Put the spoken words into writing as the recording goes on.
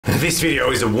This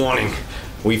video is a warning.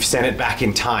 We've sent it back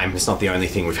in time. It's not the only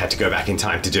thing we've had to go back in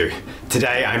time to do.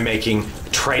 Today I'm making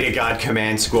Traitor Guard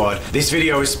Command Squad. This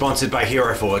video is sponsored by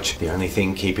Hero Forge, the only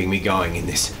thing keeping me going in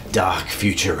this dark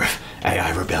future of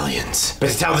AI rebellions.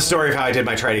 But to tell the story of how I did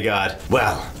my Traitor Guard,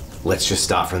 well, let's just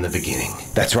start from the beginning.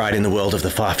 That's right, in the world of the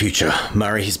far future,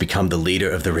 Murray has become the leader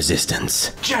of the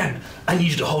Resistance. Jen, I need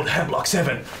you to hold Hemlock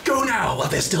 7. Go now while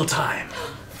there's still time.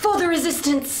 For the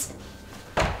Resistance.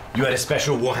 You had a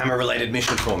special Warhammer-related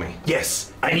mission for me.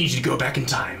 Yes, I need you to go back in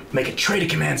time, make a Traitor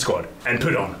Command Squad, and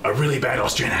put on a really bad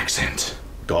Austrian accent.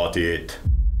 Got it.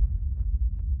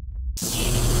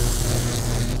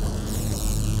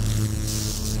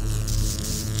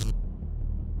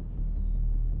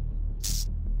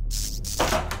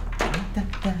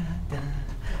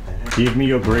 Give me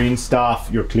your green stuff,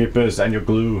 your clippers, and your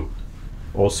glue.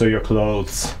 Also your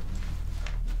clothes.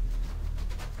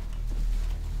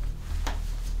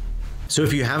 So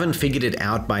if you haven't figured it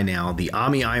out by now, the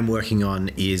army I'm working on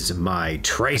is my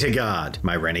Traitor Guard,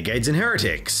 my Renegades and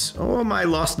Heretics, or my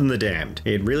Lost and the Damned.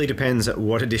 It really depends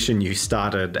what edition you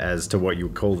started as to what you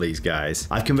would call these guys.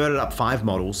 I've converted up 5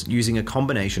 models using a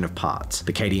combination of parts.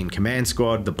 The Cadian Command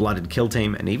Squad, the Blooded Kill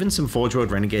Team, and even some Forge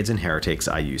World Renegades and Heretics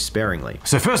I use sparingly.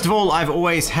 So first of all, I've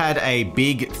always had a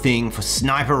big thing for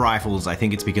sniper rifles. I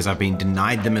think it's because I've been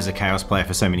denied them as a Chaos player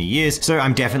for so many years, so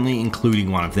I'm definitely including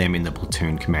one of them in the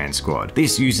Platoon Command Squad.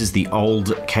 This uses the old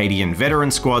Cadian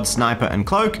Veteran Squad sniper and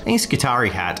cloak, a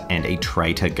Skitarii hat, and a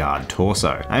Traitor Guard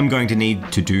torso. I'm going to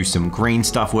need to do some green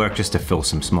stuff work just to fill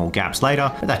some small gaps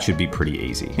later, but that should be pretty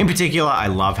easy. In particular, I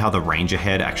love how the Ranger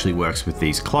head actually works with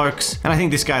these cloaks, and I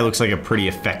think this guy looks like a pretty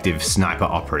effective sniper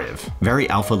operative. Very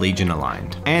Alpha Legion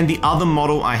aligned. And the other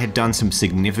model I had done some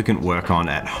significant work on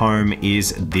at home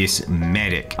is this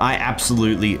medic. I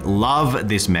absolutely love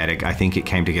this medic. I think it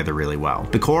came together really well.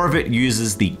 The core of it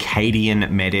uses the Cadian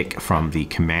medic from the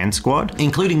Command Squad,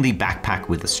 including the backpack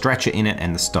with the stretcher in it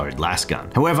and the stowed las gun.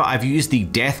 However, I've used the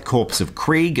Death Corpse of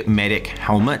Krieg medic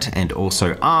helmet and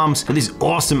also arms for this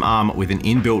awesome arm with an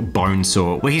inbuilt bone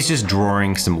saw where he's just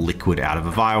drawing some liquid out of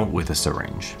a vial with a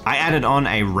syringe. I added on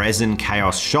a resin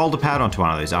chaos shoulder pad onto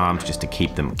one of those arms just to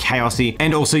keep them chaosy,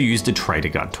 and also used a Traitor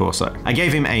Guard torso. I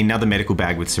gave him another medical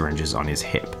bag with syringes on his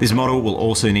hip. This model will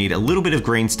also need a little bit of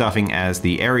green stuffing, as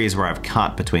the areas where I've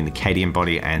cut between the Cadian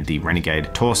body and the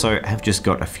Renegade torso have just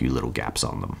got a few little gaps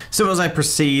on them. So as I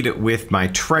proceed with my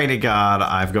Traitor Guard,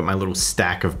 I've got my little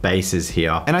stack of bases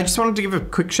here, and I just wanted to give a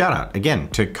quick shout out again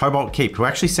to Cobalt Keep, who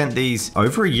actually sent these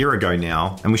over a year ago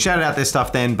now, and we shouted out their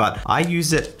stuff then, but I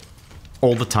use it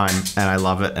all the time and I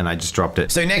love it, and I just dropped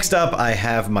it. So next up I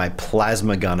have my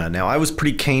plasma gunner. Now I was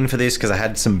pretty keen for this because I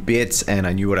had some bits and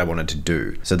I knew what I wanted to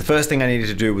do. So the first thing I needed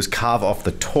to do was carve off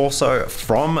the torso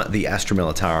from the Astra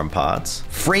Militarum parts,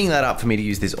 freeing that up for me to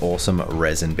use this awesome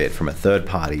resin bit from a third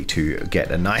party to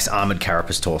get a nice armored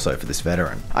carapace torso for this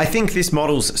veteran. I think this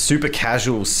model's super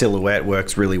casual silhouette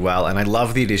works really well, and I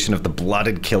love the addition of the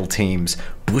Blooded Kill Team's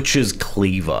Butcher's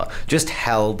Cleaver, just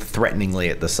held threateningly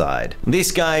at the side.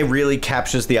 This guy really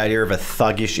captures the idea of a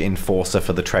thuggish enforcer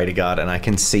for the Traitor Guard, and I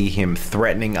can see him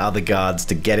threatening other guards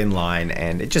to get in line,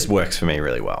 and it just works for me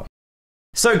really well.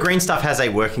 So green stuff has a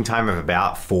working time of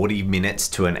about 40 minutes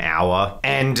to an hour,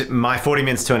 and my 40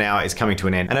 minutes to an hour is coming to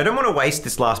an end, and I don't want to waste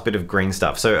this last bit of green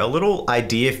stuff. So a little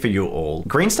idea for you all.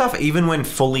 Green stuff, even when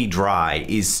fully dry,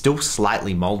 is still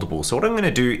slightly moldable. So what I'm going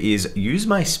to do is use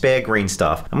my spare green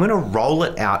stuff. I'm going to roll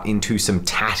it out into some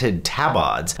tattered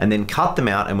tabards and then cut them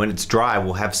out, and when it's dry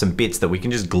we'll have some bits that we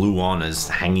can just glue on as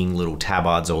hanging little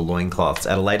tabards or loincloths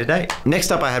at a later date.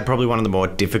 Next up I had probably one of the more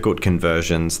difficult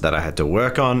conversions that I had to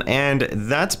work on, and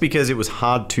that's because it was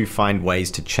hard to find ways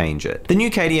to change it. The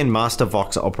new Cadian Master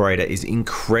Vox operator is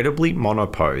incredibly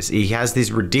monopose. He has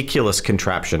this ridiculous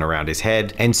contraption around his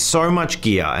head and so much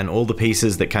gear and all the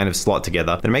pieces that kind of slot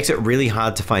together that it makes it really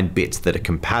hard to find bits that are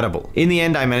compatible. In the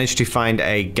end, I managed to find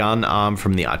a gun arm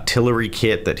from the artillery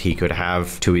kit that he could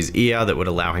have to his ear that would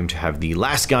allow him to have the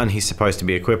las gun he's supposed to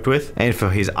be equipped with, and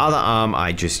for his other arm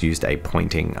I just used a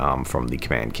pointing arm from the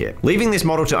command kit, leaving this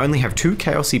model to only have 2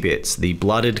 chaosy bits: the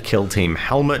Blooded Kill Team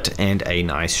helmet and a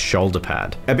nice shoulder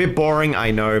pad. A bit boring,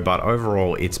 I know, but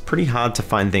overall it's pretty hard to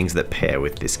find things that pair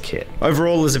with this kit.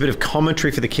 Overall, as a bit of commentary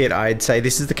for the kit, I'd say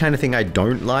this is the kind of thing I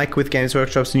don't like with Games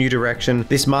Workshop's new direction.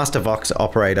 This Master Vox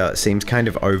operator seems kind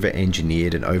of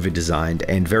over-engineered and over-designed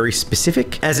and very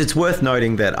specific, as it's worth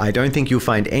noting that I don't think you'll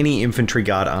find any infantry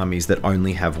guard armies that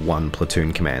only have 1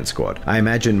 platoon command squad. I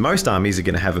imagine most armies are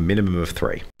going to have a minimum of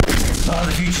 3. Oh,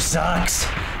 the future sucks.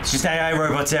 It's just AI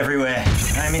robots everywhere.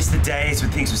 I miss the days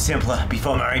when things were simpler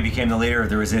before Murray became the leader of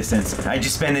the Resistance. I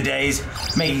just spend the days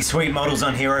making sweet models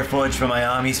on Hero Forge for my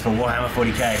armies for Warhammer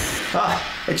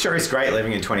 40k. It sure is great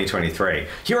living in 2023.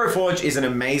 Hero Forge is an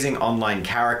amazing online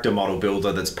character model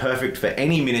builder that's perfect for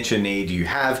any miniature need you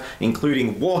have,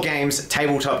 including war games,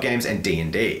 tabletop games, and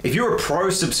D&D. If you're a pro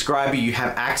subscriber, you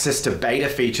have access to beta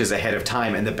features ahead of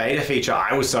time, and the beta feature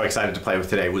I was so excited to play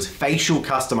with today was facial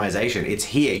customization. It's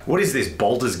here. What is this,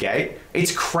 Baldur's Gate?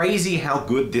 It's crazy how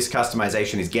good this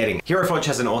customization is getting. Hero Forge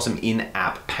has an awesome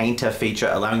in-app painter feature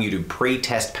allowing you to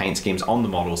pre-test paint schemes on the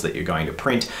models that you're going to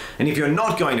print. And if you're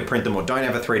not going to print them or don't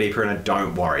have a 3D printer,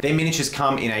 don't worry. Their miniatures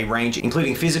come in a range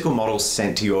including physical models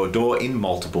sent to your door in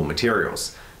multiple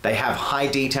materials. They have high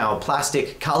detail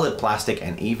plastic, colored plastic,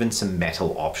 and even some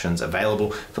metal options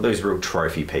available for those real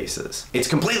trophy pieces. It's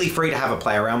completely free to have a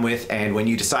play around with, and when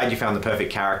you decide you found the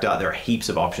perfect character, there are heaps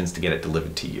of options to get it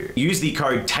delivered to you. Use the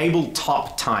code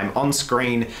TABLETOPTIME on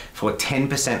screen for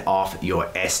 10% off your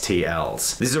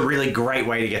STLs. This is a really great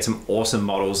way to get some awesome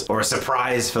models or a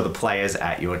surprise for the players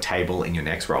at your table in your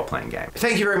next role-playing game.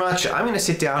 Thank you very much. I'm gonna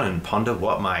sit down and ponder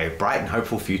what my bright and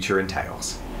hopeful future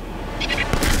entails.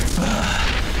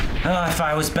 Oh, if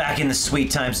I was back in the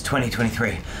sweet times of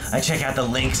 2023, I'd check out the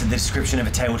links in the description of a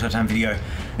Tabletop Time video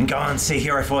and go on see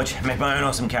Hero Forge, make my own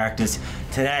awesome characters.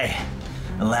 Today,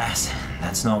 alas,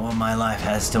 that's not what my life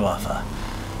has to offer.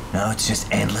 No, it's just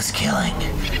endless killing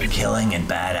and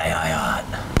bad AI art.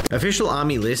 Official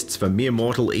army lists for mere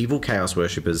mortal evil chaos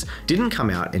worshippers didn't come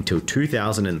out until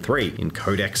 2003 in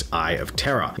Codex Eye of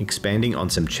Terror, expanding on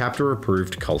some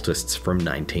chapter-approved cultists from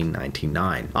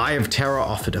 1999. Eye of Terror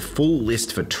offered a full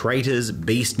list for traitors,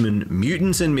 beastmen,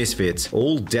 mutants, and misfits,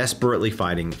 all desperately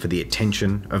fighting for the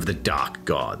attention of the dark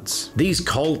gods. These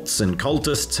cults and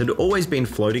cultists had always been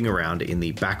floating around in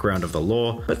the background of the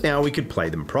lore, but now we could play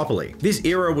them properly. This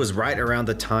era was right around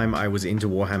the time I was into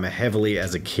Warhammer heavily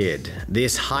as a kid.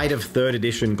 This height of 3rd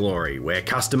edition glory, where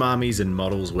custom armies and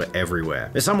models were everywhere.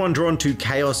 As someone drawn to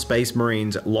Chaos Space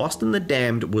Marines, Lost and the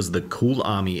Damned was the cool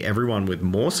army everyone with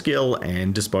more skill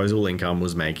and disposable income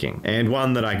was making, and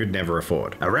one that I could never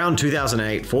afford. Around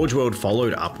 2008, Forge World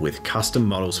followed up with custom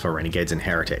models for Renegades and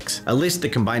Heretics, a list that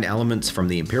combined elements from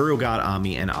the Imperial Guard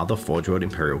army and other Forge World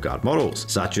Imperial Guard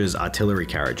models, such as artillery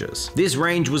carriages. This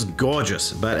range was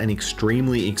gorgeous, but an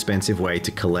extremely expensive way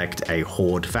to collect a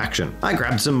horde faction. I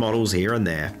grabbed some models here and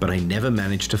there, but I never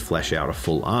managed to flesh out a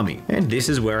full army. And this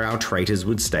is where our traitors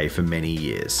would stay for many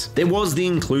years. There was the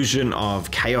inclusion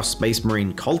of Chaos Space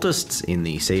Marine cultists in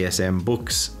the CSM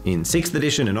books in 6th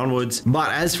edition and onwards,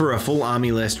 but as for a full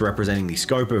army list representing the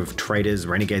scope of traitors,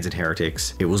 renegades, and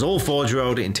heretics, it was all Forge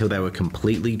World until they were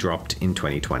completely dropped in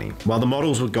 2020. While the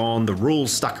models were gone, the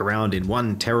rules stuck around in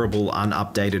one terrible,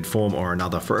 unupdated form or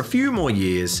another for a few more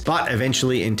years, but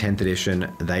eventually in 10th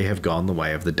edition, they have gone the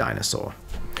way of the dinosaur.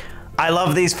 I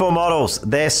love these 4 models.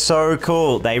 They're so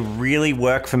cool. They really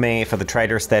work for me for the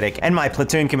Traitor aesthetic, and my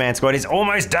platoon command squad is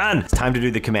almost done. It's time to do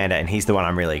the commander, and he's the one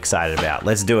I'm really excited about.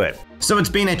 Let's do it. So it's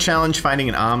been a challenge finding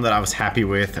an arm that I was happy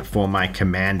with for my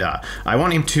commander. I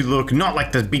want him to look not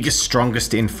like the biggest,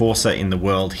 strongest enforcer in the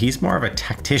world. He's more of a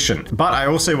tactician. But I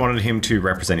also wanted him to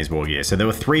represent his war gear. So there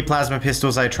were 3 plasma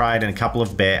pistols I tried and a couple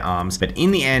of bear arms. But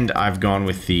in the end, I've gone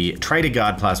with the Traitor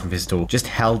Guard plasma pistol, just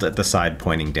held at the side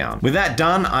pointing down. With that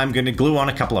done, I'm going to glue on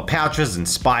a couple of pouches and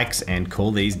spikes and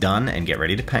call these done and get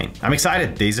ready to paint. I'm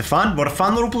excited. These are fun. What a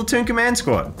fun little platoon command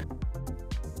squad.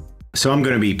 So I'm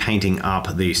going to be painting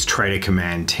up this Traitor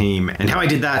Command team, and how I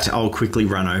did that I'll quickly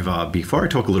run over before I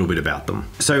talk a little bit about them.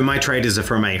 So my traitors are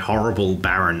from a horrible,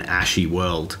 barren, ashy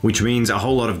world, which means a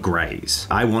whole lot of greys.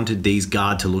 I wanted these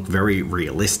guard to look very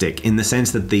realistic in the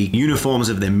sense that the uniforms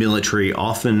of their military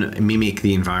often mimic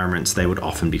the environments they would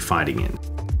often be fighting in.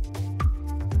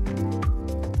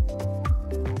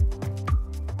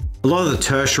 A lot of the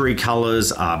tertiary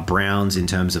colors are browns in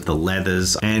terms of the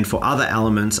leathers, and for other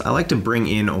elements, I like to bring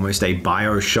in almost a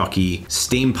Bioshocky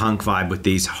steampunk vibe with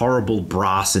these horrible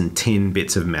brass and tin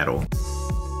bits of metal.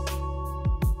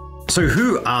 So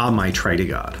who are my Traitor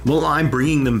Guard? Well, I'm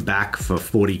bringing them back for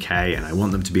 40k and I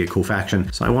want them to be a cool faction,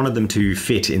 so I wanted them to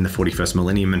fit in the 41st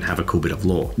millennium and have a cool bit of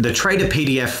lore. The Traitor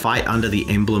PDF fight under the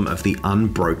emblem of the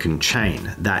Unbroken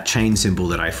Chain, that chain symbol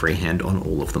that I freehand on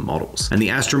all of the models. And the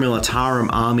Astra Militarum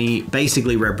army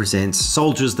basically represents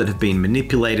soldiers that have been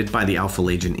manipulated by the Alpha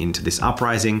Legion into this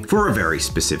uprising for a very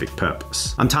specific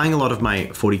purpose. I'm tying a lot of my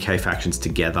 40k factions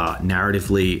together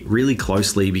narratively really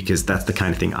closely because that's the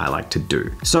kind of thing I like to do.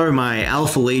 So my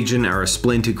Alpha Legion are a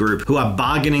splinter group who are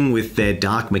bargaining with their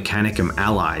Dark Mechanicum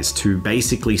allies to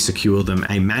basically secure them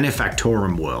a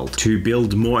Manufactorum world to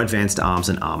build more advanced arms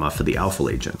and armor for the Alpha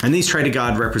Legion. And these Traitor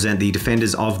Guard represent the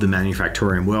defenders of the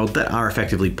Manufactorum world that are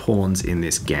effectively pawns in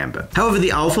this gambit. However, the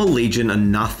Alpha Legion are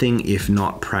nothing if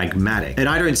not pragmatic, and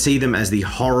I don't see them as the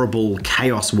horrible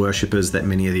chaos worshippers that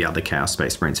many of the other Chaos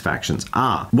Space Marines factions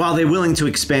are. While they're willing to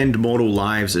expend mortal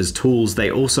lives as tools,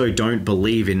 they also don't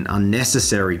believe in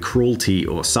unnecessary cruelty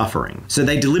or suffering. So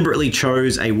they deliberately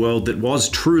chose a world that was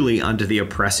truly under the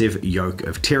oppressive yoke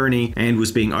of tyranny and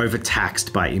was being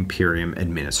overtaxed by Imperium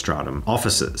Administratum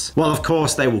officers. While of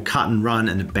course they will cut and run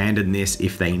and abandon this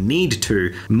if they need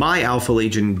to, my Alpha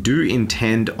Legion do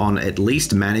intend on at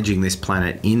least managing this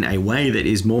planet in a way that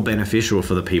is more beneficial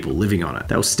for the people living on it.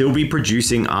 They'll still be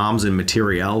producing arms and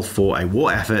materiel for a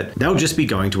war effort, they'll just be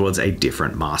going towards a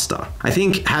different master. I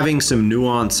think having some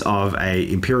nuance of a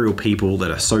Imperial people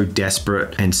that are so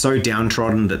desperate and so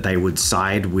downtrodden that they would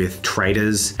side with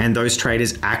traitors, and those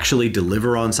traitors actually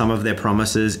deliver on some of their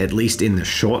promises, at least in the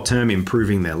short term,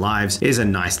 improving their lives, is a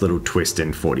nice little twist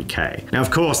in 40k. Now of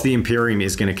course the Imperium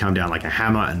is going to come down like a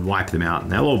hammer and wipe them out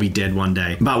and they'll all be dead one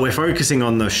day, but we're focusing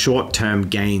on the short-term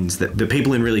gains that the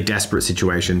people in really desperate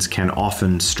situations can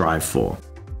often strive for.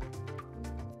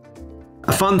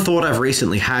 A fun thought I've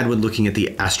recently had when looking at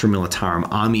the Astra Militarum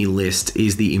army list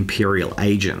is the Imperial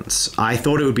agents. I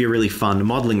thought it would be a really fun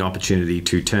modeling opportunity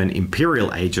to turn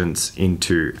Imperial agents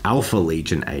into Alpha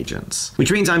Legion agents,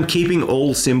 which means I'm keeping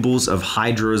all symbols of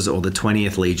Hydras or the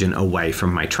 20th Legion away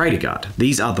from my Traitor Guard.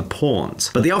 These are the pawns,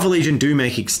 but the Alpha Legion do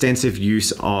make extensive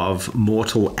use of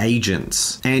mortal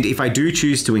agents, and if I do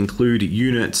choose to include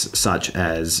units such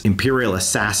as Imperial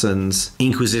assassins,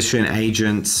 Inquisition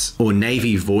agents, or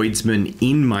Navy voidsmen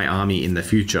in my army in the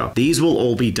future, these will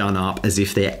all be done up as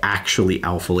if they're actually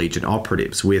Alpha Legion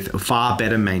operatives with far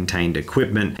better maintained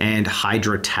equipment and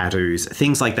Hydra tattoos,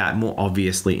 things like that, more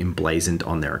obviously emblazoned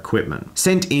on their equipment,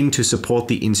 sent in to support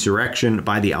the insurrection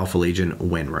by the Alpha Legion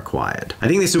when required. I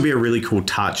think this will be a really cool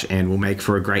touch and will make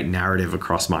for a great narrative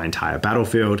across my entire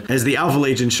battlefield as the Alpha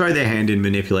Legion show their hand in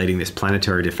manipulating this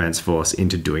planetary defense force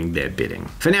into doing their bidding.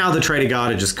 For now, the Traitor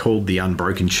Guard are just called the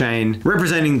Unbroken Chain,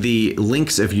 representing the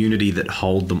links of unity that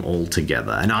hold them all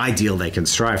together, an ideal they can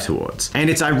strive towards. And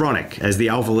it's ironic, as the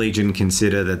Alpha Legion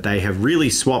consider that they have really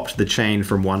swapped the chain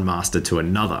from one master to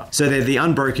another. So they're the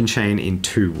Unbroken Chain in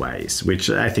two ways, which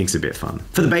I think is a bit fun.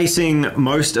 For the basing,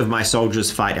 most of my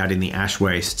soldiers fight out in the ash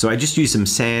waste, so I just use some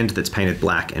sand that's painted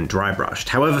black and dry brushed.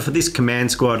 However, for this command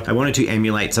squad, I wanted to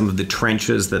emulate some of the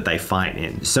trenches that they fight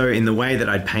in. So in the way that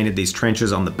I'd painted these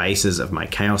trenches on the bases of my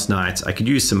Chaos Knights, I could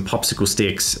use some popsicle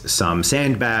sticks, some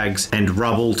sandbags, and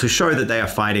rubble to show that they are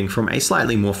fighting from a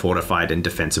slightly more fortified and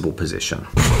defensible position.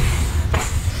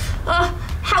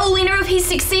 How will we know if he's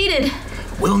succeeded?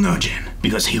 We'll know, Jen,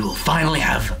 because he will finally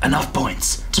have enough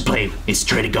points to play his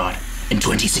Traitor Guard in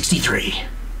 2063.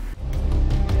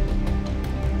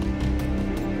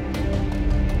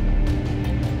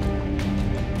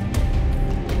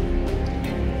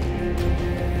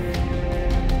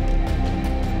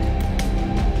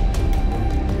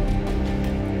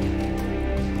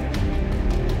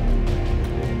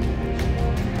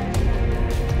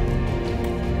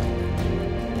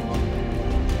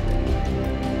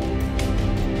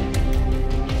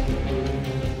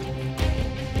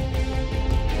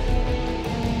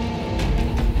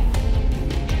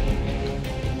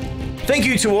 Thank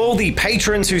you to all the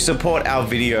patrons who support our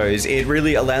videos. It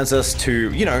really allows us to,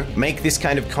 make this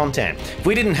kind of content. If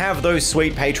we didn't have those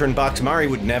sweet patron bucks, Murray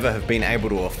would never have been able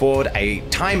to afford a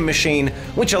time machine,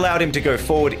 which allowed him to go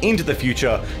forward into the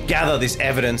future, gather this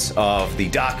evidence of the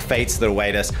dark fates that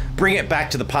await us, bring it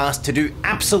back to the past to do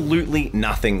absolutely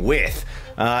nothing with.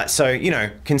 So,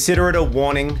 consider it a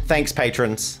warning. Thanks,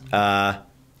 patrons.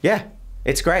 Yeah,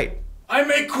 it's great. I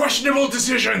make questionable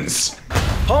decisions!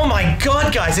 Oh my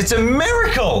god, guys, it's a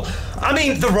miracle! I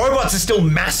mean, the robots are still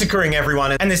massacring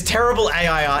everyone, and there's terrible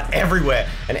AI art everywhere,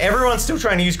 and everyone's still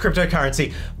trying to use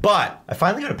cryptocurrency, but I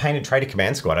finally got a painted Traitor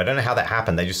command squad. I don't know how that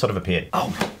happened, they just sort of appeared.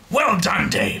 Oh, well done,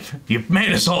 Dave. You've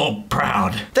made us all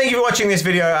proud. Thank you for watching this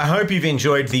video. I hope you've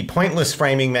enjoyed the pointless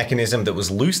framing mechanism that was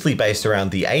loosely based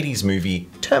around the 80s movie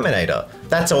Terminator.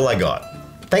 That's all I got.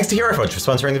 Thanks to HeroForge for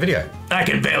sponsoring the video. I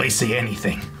can barely see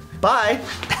anything. Bye!